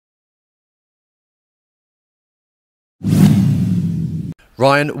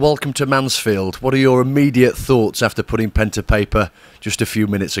Ryan, welcome to Mansfield. What are your immediate thoughts after putting pen to paper just a few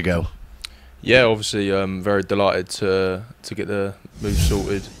minutes ago? Yeah, obviously, very delighted to get the move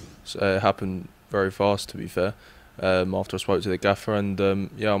sorted. It happened very fast, to be fair. After I spoke to the gaffer, and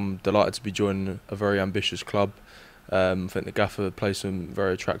yeah, I'm delighted to be joining a very ambitious club. I think the gaffer plays some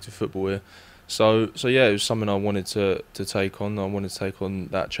very attractive football here. So yeah, it was something I wanted to take on. I wanted to take on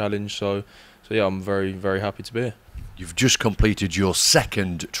that challenge. So yeah, I'm very, very happy to be here. You've just completed your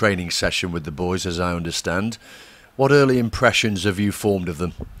second training session with the boys, as I understand. What early impressions have you formed of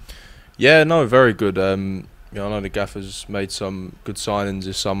them? Yeah, no, very good. I know the gaffer's made some good signings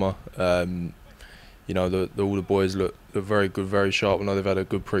this summer. All the boys look very good, very sharp. I know they've had a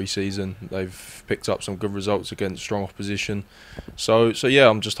good pre-season. They've picked up some good results against strong opposition. So yeah,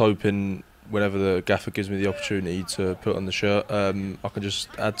 I'm just hoping whenever the gaffer gives me the opportunity to put on the shirt, I can just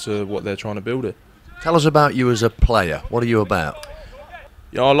add to what they're trying to build it. Tell us about you as a player. What are you about?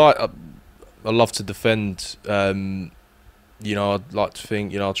 I love to defend. I'd like to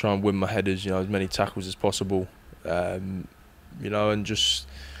think, I'll try and win my headers, as many tackles as possible. And just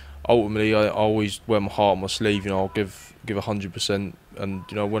ultimately, I always wear my heart on my sleeve. I'll give 100%.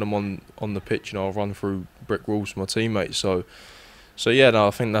 And when I'm on the pitch, I'll run through brick walls for my teammates. So yeah, no,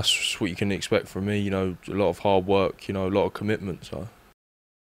 I think that's what you can expect from me. A lot of hard work, a lot of commitment. So.